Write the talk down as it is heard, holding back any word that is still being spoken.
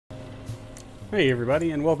Hey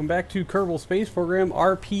everybody, and welcome back to Kerbal Space Program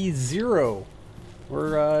RP-0.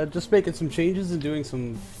 We're just making some changes and doing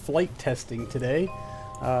some flight testing today.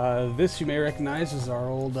 This you may recognize as our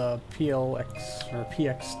old PLX or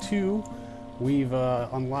PX2. We've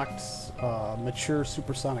unlocked mature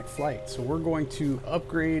supersonic flight, so we're going to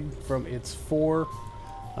upgrade from its 4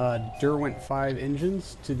 Derwent 5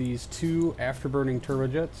 engines to these 2 afterburning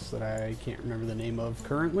turbojets that I can't remember the name of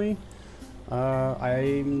currently.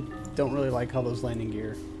 I don't really like how those landing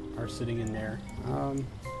gear are sitting in there.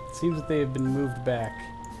 It seems that they have been moved back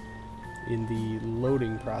in the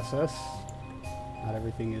loading process. Not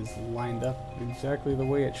everything is lined up exactly the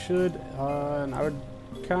way it should, and I would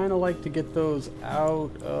kind of like to get those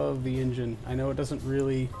out of the engine. I know it doesn't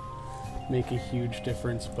really make a huge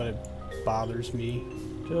difference, but it bothers me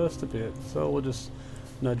just a bit, so we'll just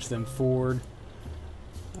nudge them forward.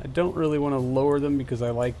 I don't really want to lower them because I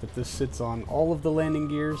like that this sits on all of the landing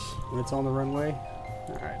gears when it's on the runway.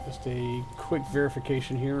 Alright, just a quick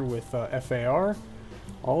verification here with FAR.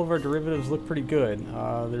 All of our derivatives look pretty good.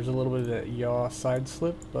 There's a little bit of that yaw side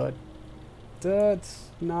slip, but that's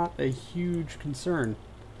not a huge concern,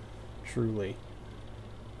 truly.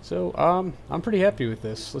 So, I'm pretty happy with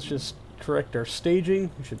this. Let's just correct our staging.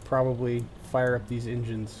 We should probably fire up these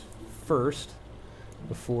engines first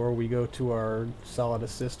before we go to our solid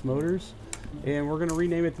assist motors, and we're going to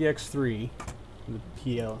rename it the X3, the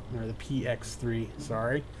PX3.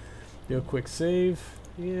 Sorry. Do a quick save.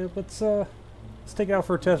 Yeah, let's take it out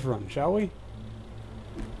for a test run, shall we?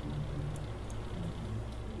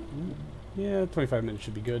 Yeah, 25 minutes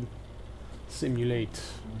should be good. Simulate.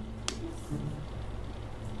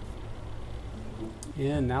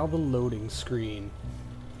 And now the loading screen.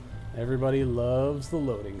 Everybody loves the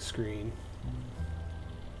loading screen.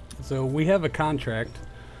 So we have a contract.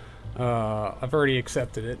 I've already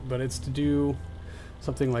accepted it, but it's to do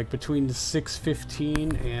something like between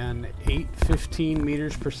 615 and 815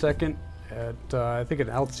 meters per second at I think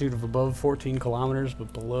an altitude of above 14 kilometers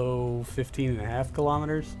but below 15.5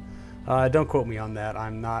 kilometers. Don't quote me on that.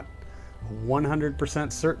 I'm not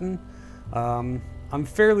 100% certain. I'm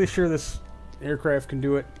fairly sure this aircraft can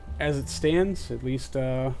do it as it stands. At least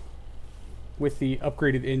with the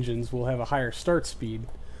upgraded engines, we'll have a higher start speed.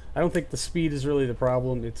 I don't think the speed is really the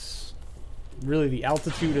problem. It's really the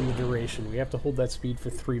altitude and the duration. We have to hold that speed for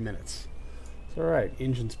 3 minutes. It's alright.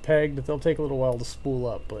 Engine's pegged. They'll take a little while to spool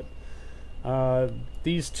up, but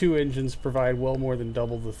these 2 engines provide well more than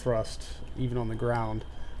double the thrust, even on the ground,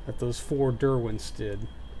 that those 4 Derwents did.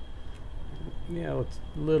 Yeah,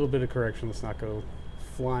 a little bit of correction. Let's not go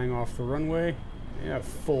flying off the runway. Yeah,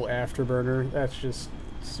 full afterburner. That's just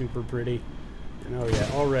super pretty. And oh yeah,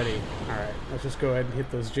 already. Alright, let's just go ahead and hit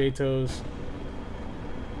those J-toes.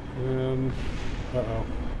 Uh-oh.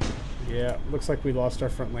 Yeah, looks like we lost our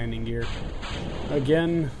front landing gear.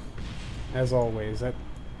 Again, as always, that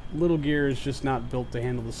little gear is just not built to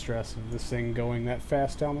handle the stress of this thing going that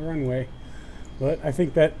fast down the runway. But I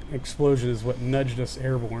think that explosion is what nudged us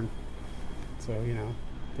airborne. So, you know,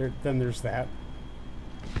 then there's that.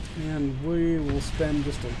 And we will spend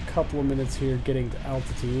just a couple of minutes here getting to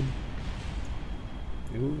altitude.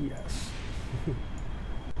 Ooh, yes.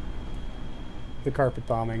 The carpet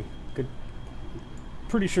bombing. Good.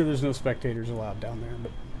 Pretty sure there's no spectators allowed down there,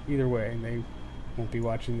 but either way, they won't be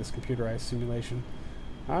watching this computerized simulation.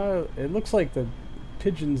 It looks like the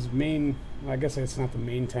Pigeon's main, well, I guess it's not the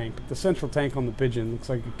main tank, but the central tank on the Pigeon looks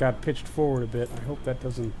like it got pitched forward a bit. I hope that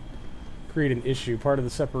doesn't create an issue. Part of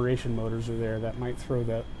the separation motors are there. That might throw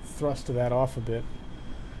the thrust of that off a bit.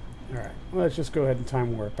 Alright, let's just go ahead and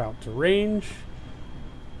time warp out to range.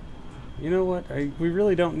 You know what? We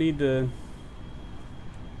really don't need to.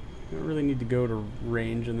 We don't really need to go to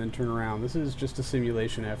range and then turn around. This is just a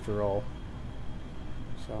simulation after all.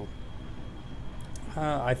 So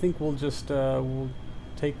I think we'll just we'll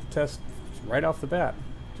take the test right off the bat,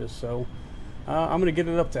 just so. I'm gonna get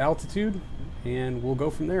it up to altitude, and we'll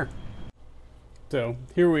go from there. So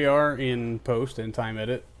here we are in post and time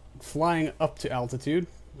edit, flying up to altitude.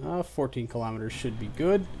 14 kilometers should be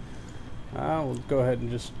good. We'll go ahead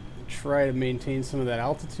and just try to maintain some of that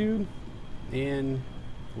altitude, and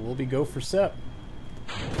we'll be go for set.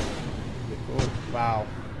 Oh, wow.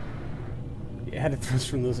 The added thrust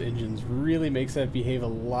from those engines really makes that behave a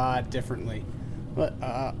lot differently. But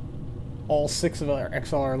all 6 of our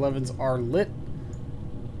XLR-11s are lit,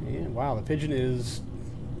 and wow, the Pigeon is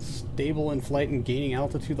stable in flight and gaining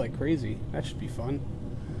altitude like crazy. That should be fun.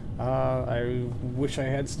 I wish I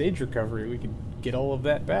had stage recovery. We could get all of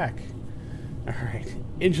that back. Alright,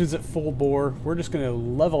 engines at full bore. We're just going to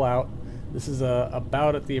level out, This is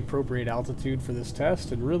about at the appropriate altitude for this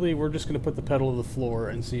test, and really we're just going to put the pedal to the floor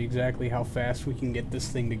and see exactly how fast we can get this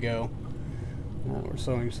thing to go. We're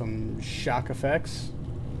showing some shock effects.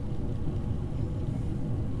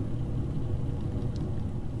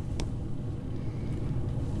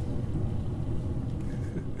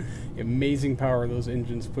 Amazing power of those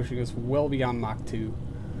engines, pushing us well beyond Mach 2.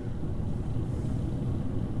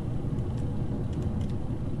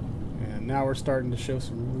 And now we're starting to show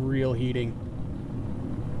some real heating.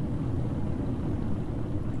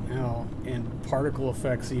 Oh, and particle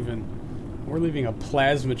effects even. We're leaving a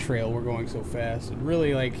plasma trail, we're going so fast. And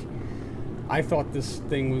really, like, I thought this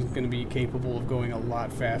thing was going to be capable of going a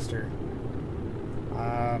lot faster.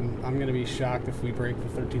 I'm going to be shocked if we break the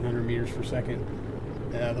 1300 meters per second.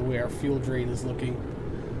 The way our fuel drain is looking.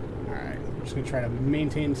 Alright, we're just going to try to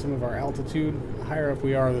maintain some of our altitude. The higher up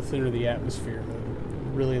we are, the thinner the atmosphere.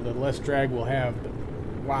 Really, the less drag we'll have. But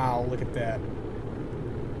wow, look at that.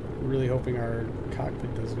 Really hoping our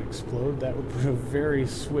cockpit doesn't explode. That would put a very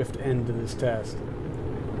swift end to this test.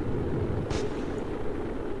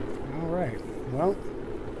 Alright, well,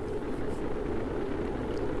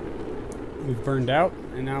 we've burned out,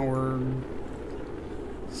 and now we're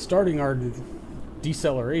starting our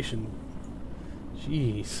deceleration.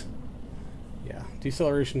 Jeez. Yeah,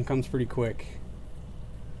 deceleration comes pretty quick.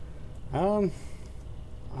 I'm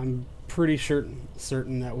pretty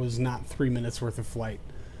certain that was not 3 minutes worth of flight.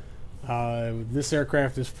 This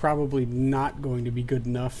aircraft is probably not going to be good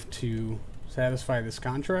enough to satisfy this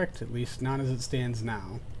contract, at least not as it stands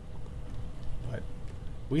now. But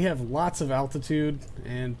we have lots of altitude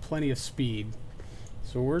and plenty of speed,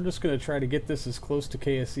 so we're just going to try to get this as close to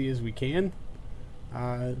KSC as we can.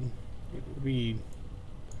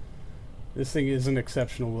 This thing is an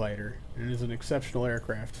exceptional glider, and it is an exceptional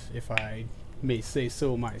aircraft, if I may say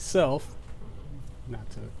so myself. Not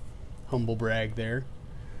to humble brag there.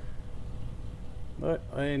 But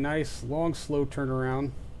a nice, long, slow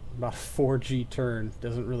turnaround. About a 4G turn.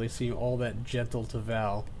 Doesn't really seem all that gentle to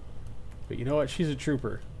Val. But you know what? She's a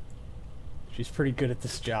trooper. She's pretty good at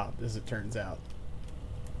this job, as it turns out.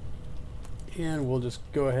 And we'll just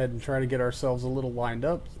go ahead and try to get ourselves a little lined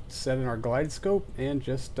up, set in our glide scope, and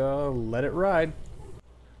just let it ride.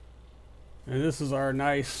 And this is our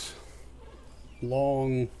nice,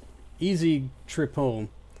 long, easy trip home.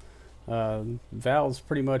 Val's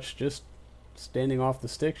pretty much just standing off the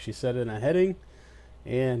stick. She set in a heading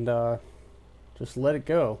and just let it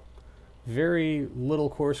go. Very little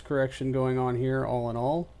course correction going on here, all in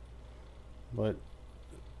all. But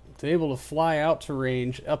to be able to fly out to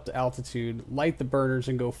range, up to altitude, light the burners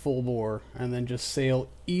and go full bore, and then just sail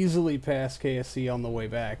easily past KSC on the way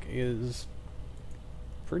back is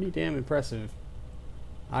pretty damn impressive,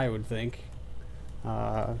 I would think.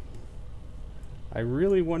 I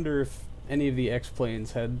really wonder if any of the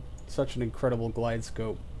X-planes had such an incredible glide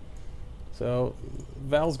scope. So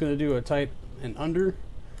Val's going to do a tight and under.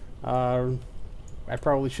 I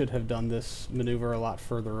probably should have done this maneuver a lot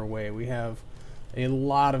further away. We have a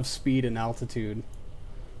lot of speed and altitude,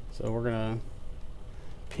 so we're gonna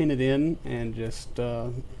pin it in and just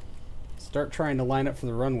start trying to line up for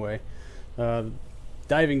the runway.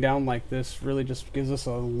 Diving down like this really just gives us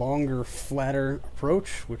a longer, flatter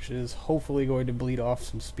approach, which is hopefully going to bleed off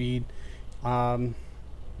some speed.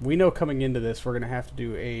 We know coming into this we're gonna have to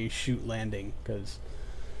do a chute landing because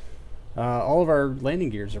all of our landing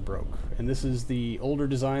gears are broke, and this is the older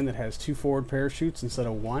design that has 2 forward parachutes instead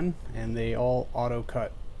of 1, and they all auto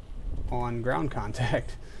cut on ground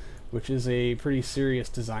contact, which is a pretty serious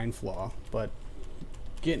design flaw. But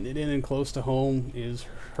getting it in and close to home is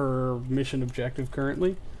her mission objective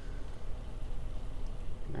currently.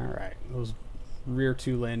 Alright, those rear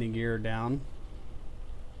 2 landing gear are down.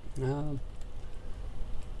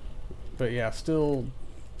 But yeah, still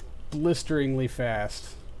blisteringly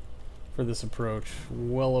fast for this approach,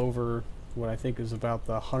 well over what I think is about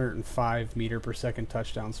the 105 meter per second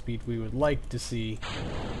touchdown speed we would like to see.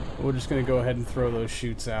 We're just going to go ahead and throw those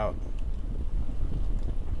chutes out.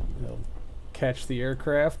 They'll catch the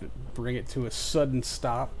aircraft, bring it to a sudden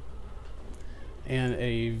stop, and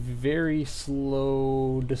a very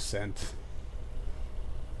slow descent.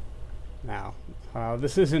 Now,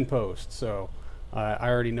 this is in post, so I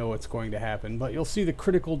already know what's going to happen, but you'll see the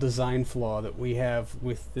critical design flaw that we have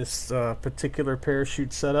with this particular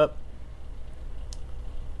parachute setup,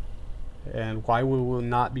 and why we will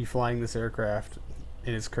not be flying this aircraft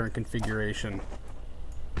in its current configuration.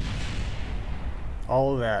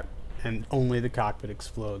 All of that, and only the cockpit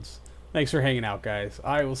explodes. Thanks for hanging out, guys.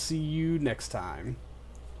 I will see you next time.